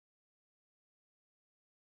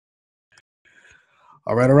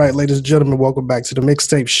All right, ladies and gentlemen, welcome back to the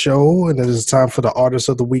Mixtape Show, and it is time for the Artist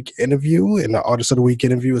of the Week interview. And the Artist of the Week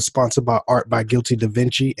interview is sponsored by Art by Guilty Da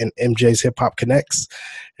Vinci and MJ's Hip Hop Connects.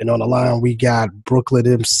 And on the line, we got Brooklyn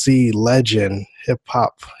MC legend, hip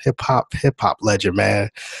hop legend, man.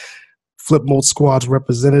 Flipmode Squad's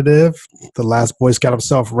representative, the last Boy Scout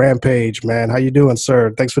himself, Rampage, man. How you doing,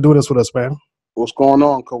 sir? Thanks for doing this with us, man. What's going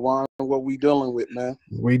on, Kawan? What we dealing with, man?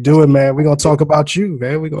 We doing, man. We're going to talk about you,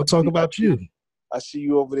 man. We're going to talk about you. I see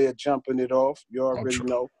you over there jumping it off. You already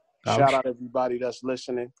know. Shout out everybody that's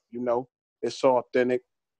listening. You know, it's authentic.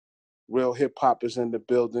 Real hip-hop is in the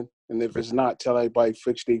building. And if it's not, tell everybody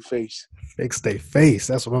fix their face. Fix their face.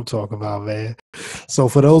 That's what I'm talking about, man. So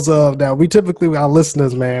for those now, we typically, our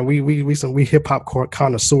listeners, man, we hip-hop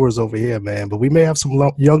connoisseurs over here, man. But we may have some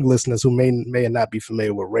young listeners who may not be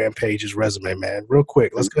familiar with Rampage's resume, man. Real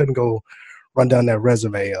quick, let's go ahead and go run down that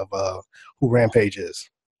resume of who Rampage is.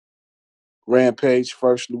 Rampage,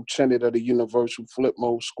 first lieutenant of the Universal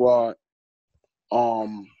Flipmode Squad.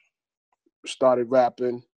 Started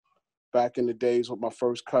rapping back in the days with my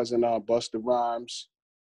first cousin, Busta Rhymes.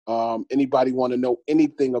 Anybody want to know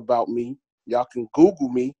anything about me, y'all can Google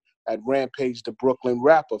me at Rampage the Brooklyn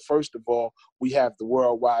Rapper. First of all, we have the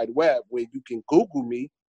World Wide Web where you can Google me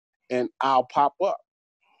and I'll pop up.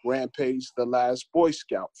 Rampage, the last Boy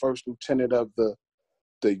Scout, first lieutenant of the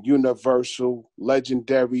Universal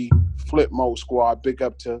legendary Flipmode Squad. Big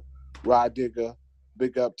up to Rod Digger,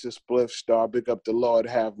 big up to Spliff Star, big up to Lord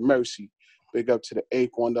Have Mercy, big up to the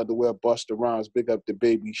Acorn Underwear Busta Rhymes, big up to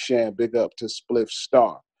Baby Shan, big up to Spliff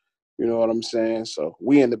Star. You know what I'm saying? So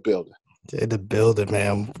we in the building. In the building,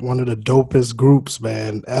 man. One of the dopest groups,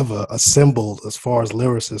 man, ever assembled as far as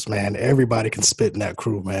lyricists, man. Everybody can spit in that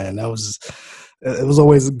crew, man. It was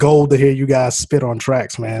always gold to hear you guys spit on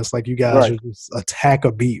tracks, man. It's like you guys would just attack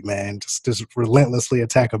a beat, man. Just relentlessly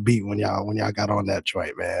attack a beat when y'all got on that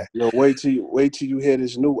joint, man. Yo, wait till you hear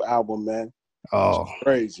this new album, man. Oh, it's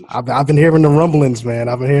crazy! I've been hearing the rumblings, man.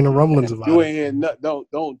 I've been hearing the rumblings about it. You ain't hear nothing.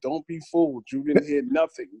 Don't be fooled. You didn't hear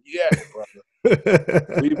nothing yet,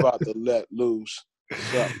 brother. We about to let loose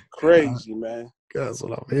something crazy, man. That's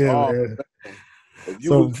what I'm hearing, man. If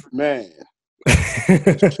you man.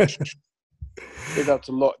 Big up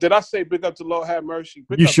to Lord. Did I say big up to Lord Have Mercy?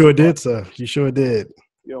 You sure did, sir. You sure did.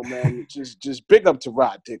 Yo, man, just big up to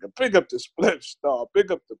Rod Digger, big up to Spliff Star,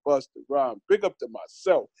 big up to Busta Rhymes, big up to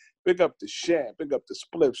myself, big up to Shan, big up to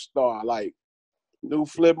Spliff Star. Like, new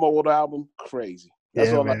Flipmode album, crazy.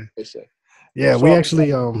 That's all man. I can say. Yeah, we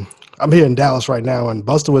actually, I'm here in Dallas right now, and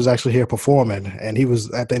Busta was actually here performing, and he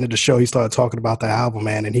was, at the end of the show, he started talking about the album,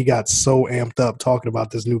 man, and he got so amped up talking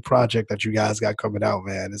about this new project that you guys got coming out,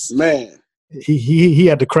 man. Man. He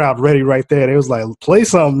had the crowd ready right there. They was like, play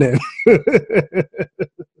something then.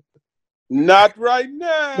 Not right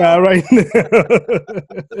now. Not right now.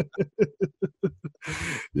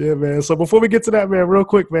 Yeah, man. So before we get to that, man, real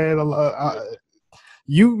quick, man,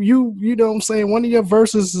 you know what I'm saying? One of your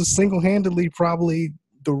verses is single-handedly probably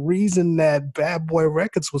the reason that Bad Boy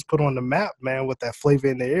Records was put on the map, man, with that Flavor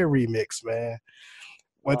in the Air remix, man.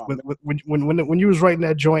 When you was writing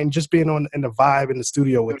that joint and just being in the vibe in the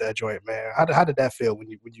studio with that joint, man, how did that feel when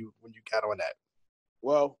you got on that?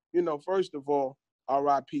 Well, you know, first of all,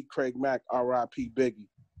 R.I.P. Craig Mack, R.I.P. Biggie.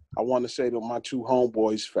 I want to say to my two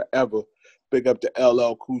homeboys forever, big up to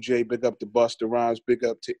LL Cool J, big up to Busta Rhymes, big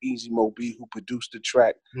up to Easy Mo B who produced the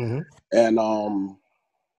track, and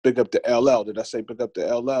big up to LL. Did I say big up to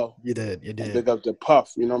LL? You did. And big up to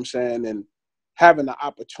Puff. You know what I'm saying? And having an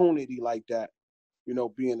opportunity like that. You know,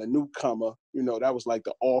 being a newcomer, you know, that was like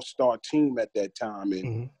the all-star team at that time.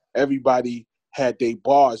 And everybody had their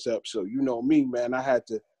bars up. So, you know me, man, I had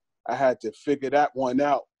to figure that one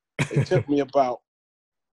out. It took me about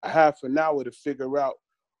a half an hour to figure out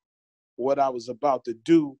what I was about to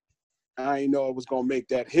do. I didn't know I was going to make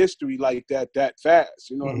that history like that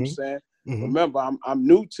fast. You know what I'm saying? Remember, I'm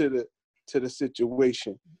new to the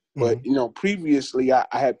situation. But, you know, previously I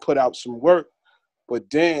had put out some work, but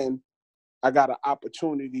then I got an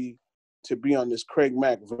opportunity to be on this Craig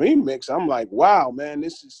Mack remix. I'm like, wow, man,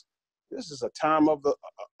 this is a time of the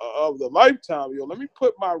lifetime. Yo, let me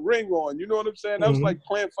put my ring on. You know what I'm saying? That was like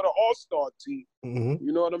playing for the All-Star team.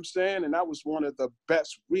 You know what I'm saying? And that was one of the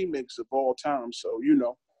best remixes of all time. So, you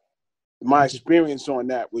know, my experience on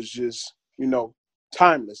that was just, you know,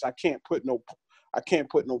 timeless. I can't put no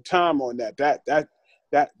time on that.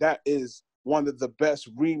 That is one of the best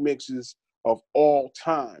remixes of all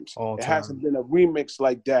times. It hasn't been a remix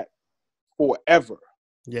like that forever.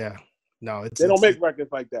 Yeah. No, they don't make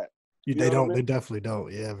records like that. You know what I mean? They definitely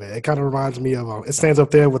don't. Yeah, man. It kind of reminds me of it stands up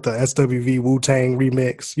there with the SWV Wu-Tang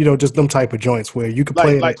remix. Just them type of joints where you could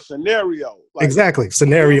play it. Like Scenario. Like, exactly. you know what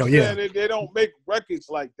Scenario. I'm Yeah. saying? They don't make records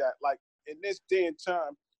like that. Like in this day and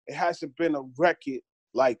time, it hasn't been a record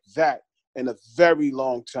like that in a very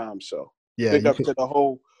long time. So Yeah. big up to the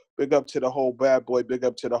whole bad boy, big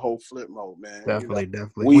up to the whole Flipmode, man. Definitely,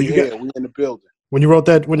 definitely. We here, we in the building. When y'all wrote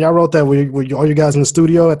that, were all you guys in the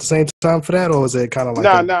studio at the same time for that, or was it kind of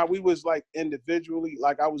like Nah, we was like individually.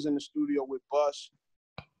 Like I was in the studio with Bus,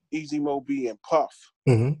 Easy Moby, and Puff.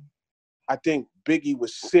 Mm-hmm. I think Biggie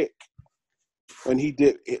was sick when he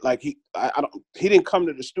did it. Like he didn't come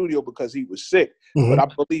to the studio because he was sick, Mm-hmm. but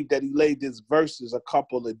I believe that he laid his verses a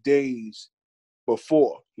couple of days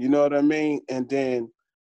before. You know what I mean? And then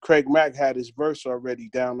Craig Mack had his verse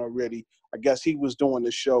down already. I guess he was doing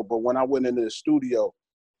the show, but when I went into the studio,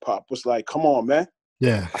 Pop was like, "Come on, man.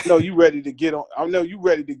 Yeah. I know you ready to get on. I know you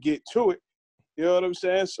ready to get to it." You know what I'm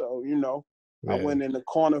saying? So, I went in the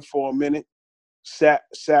corner for a minute, sat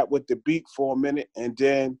with the beat for a minute, and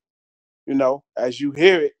then, as you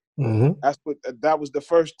hear it, Mm-hmm. that was the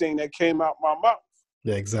first thing that came out my mouth.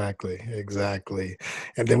 Yeah, exactly.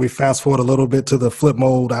 And then we fast forward a little bit to the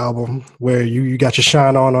Flipmode album where you got your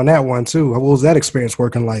shine on that one too. What was that experience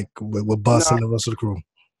working like with Bus and the rest of the crew?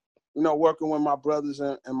 Working with my brothers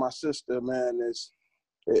and my sister, man,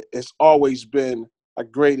 it's always been a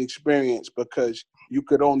great experience because you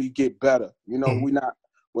could only get better. Mm-hmm.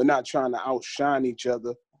 We're not trying to outshine each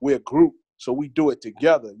other. We're a group, so we do it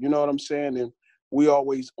together. You know what I'm saying? And we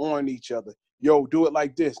always on each other. Yo, do it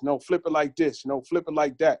like this. No, flip it like this. No, flip it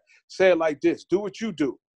like that. Say it like this. Do what you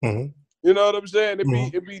do. Mm-hmm. You know what I'm saying?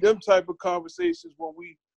 Mm-hmm. It be them type of conversations when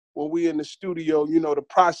we in the studio. The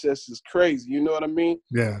process is crazy. You know what I mean?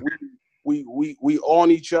 Yeah. We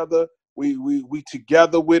on each other. We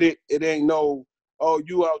together with it. It ain't no, oh,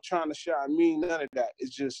 you out trying to shine me. None of that.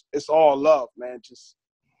 It's all love, man. Just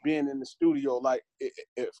being in the studio. Like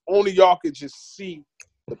if only y'all could just see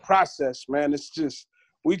the process, man.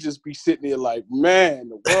 We just be sitting there like, man,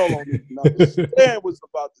 the world don't even understand what's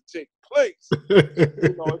about to take place.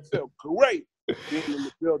 It felt great being in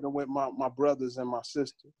the building with my brothers and my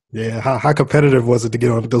sister. Yeah, how competitive was it to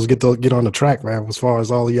get on the track, man? As far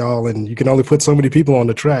as all of y'all, and you can only put so many people on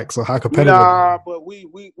the track. So how competitive? Nah, but we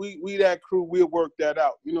that crew, we'll work that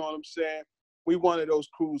out. You know what I'm saying? We one of those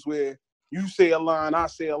crews where you say a line, I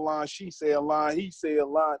say a line, she say a line, he say a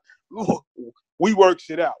line. We works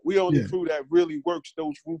it out. We on the crew that really works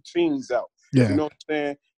those routines out. Yeah. You know what I'm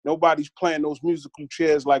saying? Nobody's playing those musical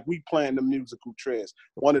chairs like we playing the musical chairs.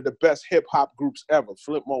 One of the best hip hop groups ever,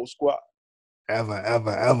 Flipmode Squad. Ever.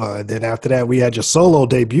 And then after that, we had your solo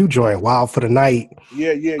debut joint, Wild for the Night.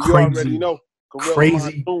 Yeah, you already know.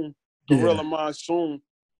 Gorilla Monsoon.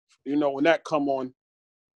 When that come on,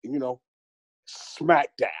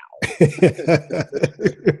 Smackdown.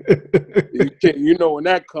 When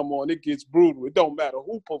that come on, it gets brutal. It don't matter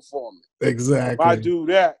who performing. Exactly. If I do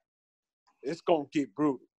that, it's gonna get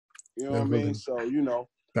brutal. You know what I mean? So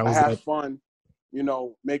I have fun.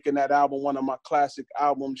 Making that album one of my classic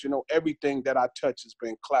albums. Everything that I touch has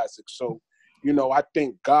been classic. So, I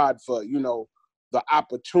thank God for the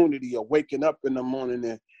opportunity of waking up in the morning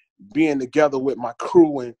and being together with my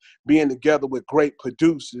crew and being together with great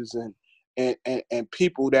producers and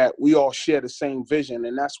people that we all share the same vision.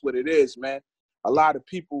 And that's what it is, man. A lot of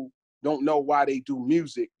people don't know why they do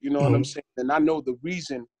music. You know what I'm saying? And I know the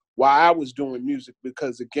reason why I was doing music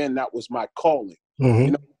because, again, that was my calling.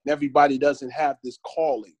 Mm-hmm. Everybody doesn't have this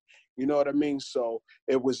calling. You know what I mean? So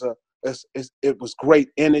it was great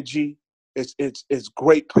energy. It's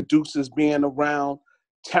great producers being around,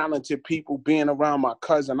 talented people being around my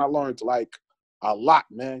cousin. I learned like a lot,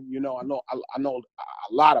 man. I know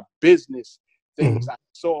a lot of business things I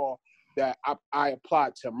saw that I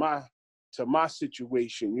applied to my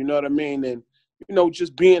situation. You know what I mean? And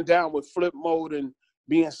just being down with Flipmode and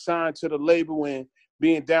being signed to the label and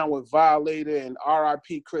being down with Violator and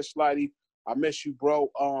R.I.P. Chris Lighty. I miss you, bro.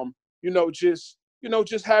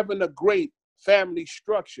 Just having a great family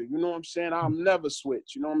structure. You know what I'm saying? I'll never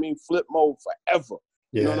switch. You know what I mean? Flipmode forever.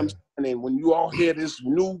 You know what I'm saying? And when you all hear this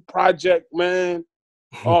new project, man,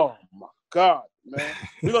 oh my God, man.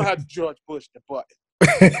 We're gonna have to George Bush the button.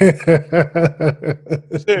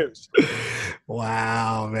 Seriously.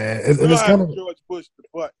 Wow, man. It's kind of George Bush the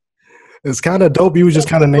button. It's kind of dope. You was just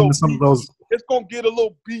kind of naming some of those. It's gonna get a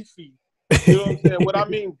little beefy. You know what I'm saying? What I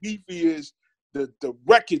mean beefy is the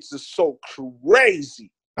records are so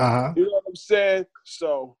crazy. Uh-huh. You know what I'm saying?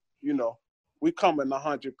 So, we coming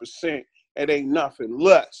 100%. It ain't nothing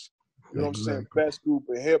less. You know what I'm saying? Best group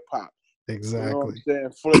of hip hop. You know what I'm Exactly. saying?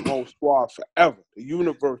 Flipmode Squad forever. The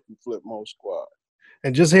universal Flipmode Squad.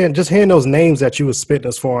 And just hearing those names that you were spitting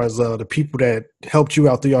as far as the people that helped you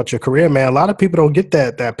out throughout your career, man, a lot of people don't get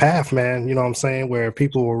that path, man. You know what I'm saying? Where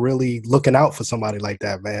people were really looking out for somebody like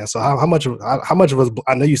that, man. So how much of us,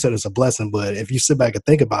 I know you said it's a blessing, but if you sit back and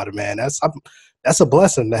think about it, man, that's a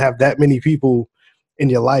blessing to have that many people in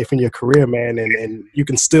your life, in your career, man, and you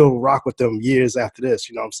can still rock with them years after this.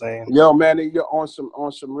 You know what I'm saying? Yo, man, you're on some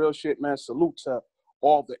real shit, man. Salute to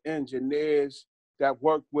all the engineers that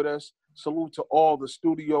worked with us. Salute to all the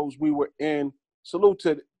studios we were in. Salute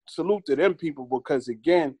to them people, because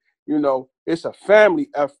again, you know, it's a family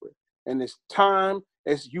effort, and it's time.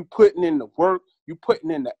 It's you putting in the work, you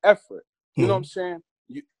putting in the effort. You know what I'm saying?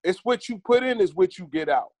 It's what you put in is what you get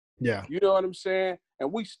out. Yeah. You know what I'm saying?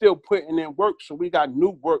 And we still putting in work, so we got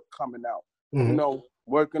new work coming out. You know,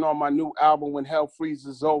 working on my new album, When Hell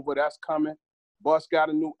Freezes Over, that's coming. Bus got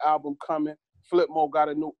a new album coming. Flipmode got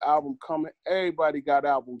a new album coming. Everybody got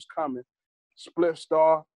albums coming. Split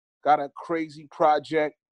Star got a crazy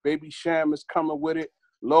project. Baby Sham is coming with it.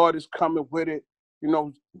 Lord is coming with it. You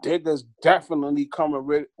know, Digga's definitely coming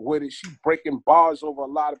with it. She's breaking bars over a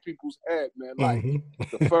lot of people's head, man. Like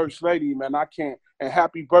the first lady, man. I can't. And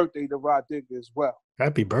happy birthday to Rod Digga as well.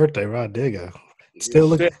 Happy birthday, Rod Digga. Still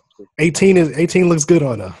look 18 looks good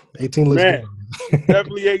on her. 18 looks man, good. She's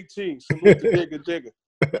definitely 18. Salute to Digga.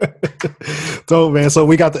 So man, so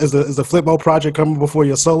we got is the Flipmode project coming before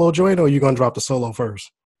your solo joint, or are you gonna drop the solo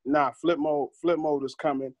first? Nah, Flipmode is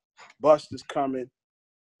coming. Bust is coming.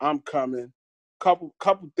 I'm coming. Couple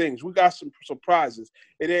things. We got some surprises.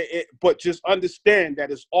 But just understand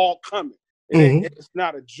that it's all coming. It's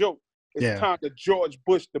not a joke. It's time to George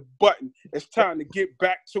Bush the button. It's time to get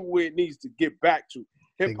back to where it needs to get back to.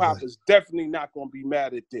 Hip hop is definitely not going to be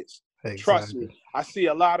mad at this. Trust me. I see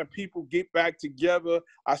a lot of people get back together.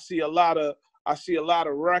 I see a lot of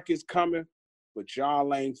records coming, but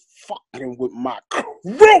y'all ain't fucking with my crew.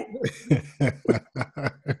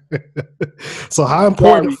 So how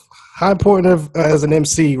important as an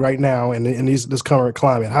MC right now in this current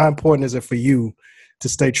climate, how important is it for you to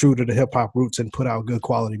stay true to the hip hop roots and put out good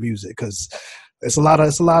quality music? Because it's a lot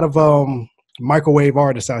of microwave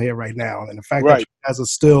artists out here right now, and the fact that you guys are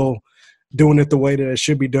still doing it the way that it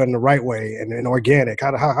should be done the right way and organic.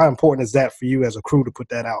 How important is that for you as a crew to put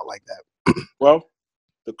that out like that? Well,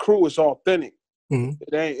 the crew is authentic.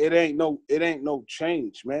 It ain't no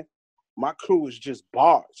change, man. My crew is just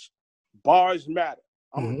bars. Bars matter.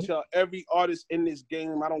 I'm gonna tell every artist in this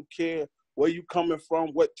game, I don't care where you coming from,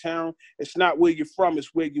 what town. It's not where you're from,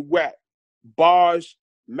 it's where you at. Bars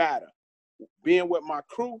matter. Being with my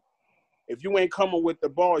crew, if you ain't coming with the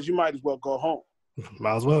bars, you might as well go home.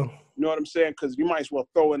 Might as well. You know what I'm saying? Because you might as well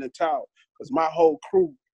throw in the towel. Because my whole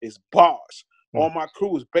crew is bars. All my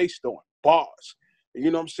crew is based on bars.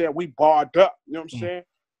 You know what I'm saying? We barred up. You know what I'm saying?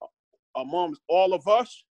 Amongst all of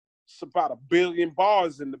us, it's about 1 billion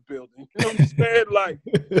bars in the building. You know what I'm saying? Like,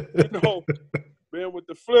 you know, man, with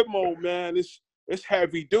the Flipmode, man, it's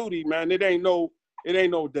heavy duty, man. It ain't no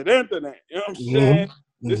dead internet. You know what I'm saying?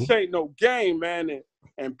 This ain't no game, man.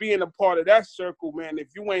 And being a part of that circle, man, if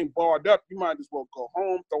you ain't barred up, you might as well go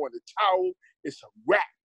home, throw in the towel. It's a wrap.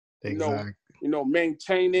 Exactly. You know,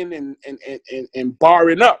 maintaining and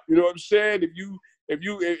barring up. You know what I'm saying? If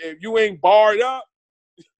you ain't barred up,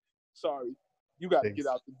 sorry, you got to get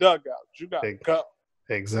out the dugout. You got to go.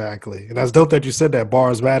 Exactly. And that's dope that you said that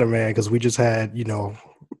bars matter, man, because we just had,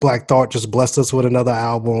 Black Thought just blessed us with another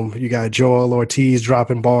album. You got Joel Ortiz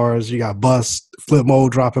dropping bars. You got Bust, Flipmode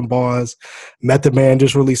dropping bars. Method Man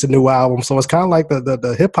just released a new album. So it's kind of like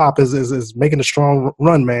the hip hop is making a strong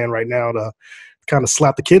run, man, right now to kind of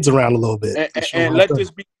slap the kids around a little bit. And let's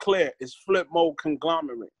just be clear. It's Flipmode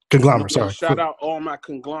Conglomerate. Sorry. Shout out all my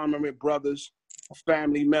conglomerate brothers,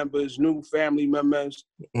 family members, new family members.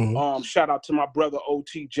 Shout out to my brother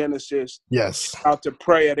OT Genesis. Yes. Shout out to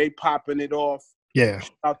Prayer, they popping it off. Yeah.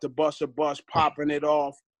 Shout out to Buster Bus popping it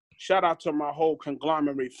off. Shout out to my whole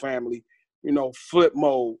conglomerate family.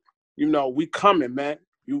 Flipmode. We coming, man.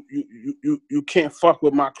 You can't fuck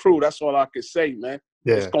with my crew. That's all I can say, man.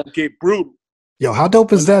 Yeah. It's gonna get brutal. Yo, how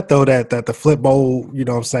dope is that though? That the Flipmode, you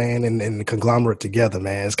know what I'm saying, and the conglomerate together,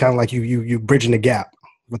 man. It's kind of like you bridging the gap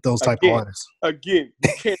with those type of artists. Again, you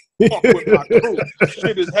can't fuck with my crew.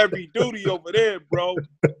 Shit is heavy duty over there, bro.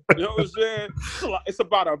 You know what I'm saying? It's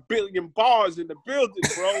about 1 billion bars in the building,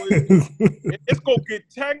 bro. It's gonna get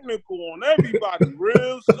technical on everybody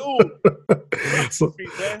real soon.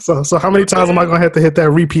 So how many times am I gonna have to hit that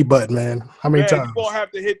repeat button, man? How many times? You're gonna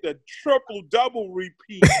have to hit the triple-double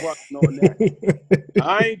repeat button on that.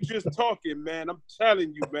 I ain't just talking, man. I'm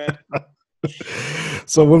telling you, man.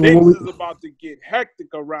 So things is about to get hectic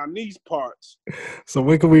around these parts. So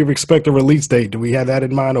when can we expect a release date? Do we have that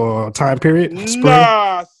in mind or a time period? Spring?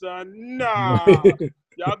 Nah, son, nah.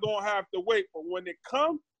 Y'all gonna have to wait, but when it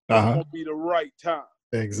comes, it's gonna be the right time.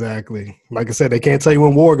 Exactly. Like I said, they can't tell you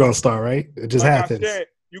when war gonna start, right? It just happens. I said,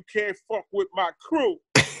 you can't fuck with my crew.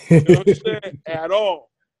 You know what I'm saying? At all.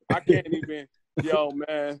 I can't even, yo,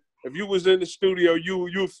 man. If you was in the studio,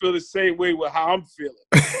 you feel the same way with how I'm feeling.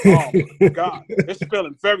 Oh my God. It's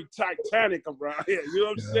feeling very Titanic around here. You know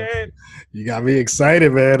what I'm saying? You got me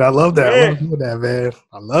excited, man. I love that. I love that, man.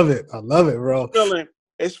 I love it. I love it, bro.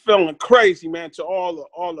 It's feeling crazy, man, to all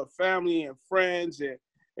the family and friends and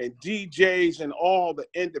DJs and all the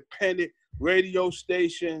independent radio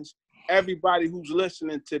stations, everybody who's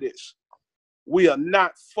listening to this. We are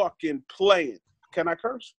not fucking playing. Can I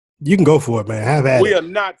curse? You can go for it, man. Have at it. We are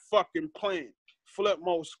not fucking playing.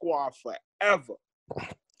 Flipmode Squad forever.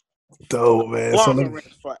 Dope, man.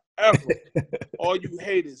 Forever. All you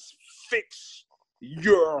haters, fix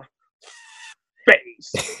your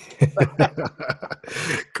face.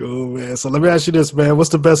 Cool, man. So let me ask you this, man.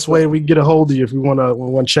 What's the best way we can get a hold of you if we want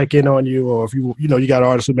to check in on you, or if you got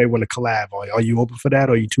artists who may want to collab? Are you open for that,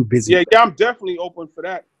 or are you too busy? Yeah, I'm definitely open for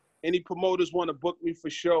that. Any promoters want to book me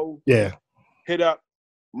for shows? Yeah. Hit up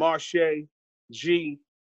Marsheag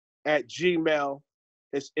at Gmail.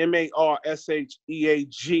 It's MARSHEAG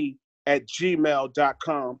at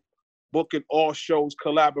gmail.com. Booking all shows,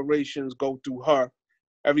 collaborations go through her.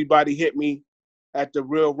 Everybody hit me at The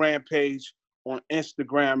Real Rampage on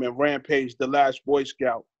Instagram and Rampage The Last Boy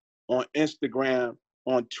Scout on Instagram,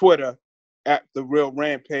 on Twitter at The Real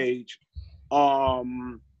Rampage,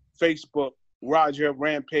 Facebook, Roger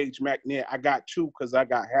Rampage McNair. I got two because I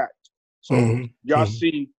got hacked. So y'all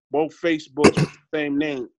see both Facebooks with the same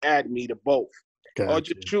name. Add me to both. Gotcha. Or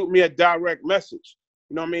just shoot me a direct message.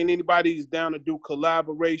 You know what I mean? Anybody's down to do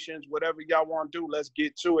collaborations, whatever y'all want to do, let's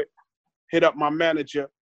get to it. Hit up my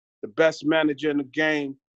manager, the best manager in the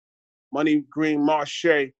game, Money Green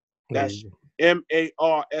Marsheag. That's MARSHEAG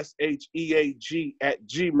at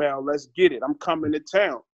Gmail. Let's get it. I'm coming to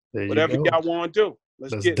town. Whatever y'all want to do.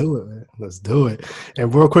 Let's do it, man. Let's do it.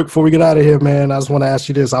 And real quick before we get out of here, man, I just want to ask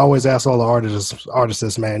you this. I always ask all the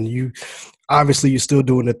artists, man. You obviously you're still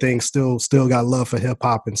doing the thing, still got love for hip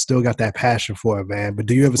hop and still got that passion for it, man. But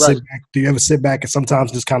do you ever sit back and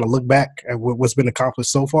sometimes just kind of look back at what's been accomplished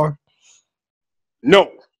so far?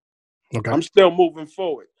 No. Okay. I'm still moving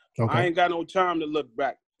forward. Okay. I ain't got no time to look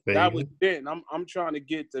back. That was then. I'm trying to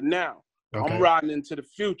get to now. Okay. I'm riding into the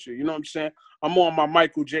future. You know what I'm saying? I'm on my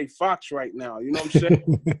Michael J. Fox right now. You know what I'm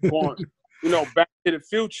saying? Going, back to the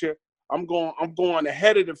future. I'm going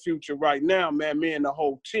ahead of the future right now, man. Me and the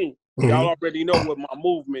whole team. Y'all already know what my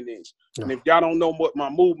movement is. And if y'all don't know what my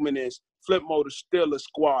movement is, Flipmode is still a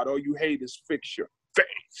squad. All you haters, fix your face.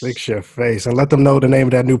 Fix your face. And let them know the name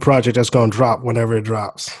of that new project that's going to drop whenever it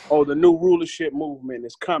drops. Oh, the new rulership movement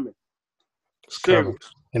is coming. It's coming.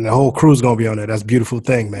 And the whole crew's going to be on there. That's a beautiful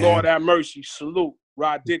thing, man. Lord have mercy, salute.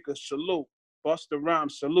 Rod Dicker, salute. Busta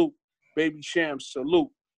Rhymes, salute. Baby Sham, salute.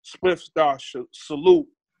 Spliff Star, salute.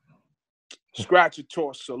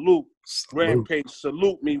 Scratchator, salute. Rampage,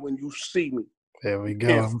 salute me when you see me. There we go.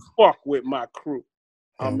 Can't fuck with my crew.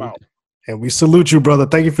 I'm out. And we salute you, brother.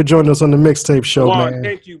 Thank you for joining us on the Mixtape Show, man.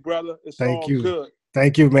 Thank you, brother. It's all good.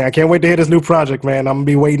 Thank you, man. I can't wait to hear this new project, man. I'm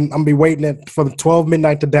gonna be waiting for the 12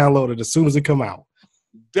 midnight to download it as soon as it come out.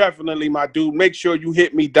 Definitely, my dude. Make sure you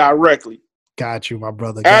hit me directly. Got you, my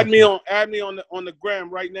brother. Add me on the gram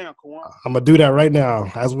right now, Kawan. I'm gonna do that right now.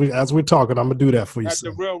 As we're talking, I'm gonna do that for you. At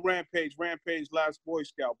The Real Rampage, Last Boy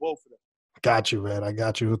Scout, both of them. Got you, man. I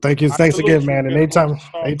got you. Thank you. Thanks again, man. And anytime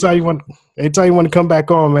you want to come back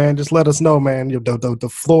on, man, just let us know, man. The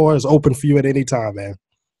floor is open for you at any time, man.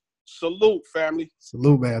 Salute, family.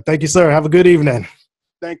 Salute, man. Thank you, sir. Have a good evening.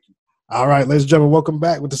 Thank you. All right, ladies and gentlemen, welcome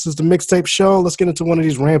back. This is the Mixtape Show. Let's get into one of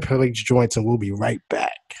these Rampage joints, and we'll be right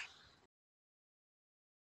back.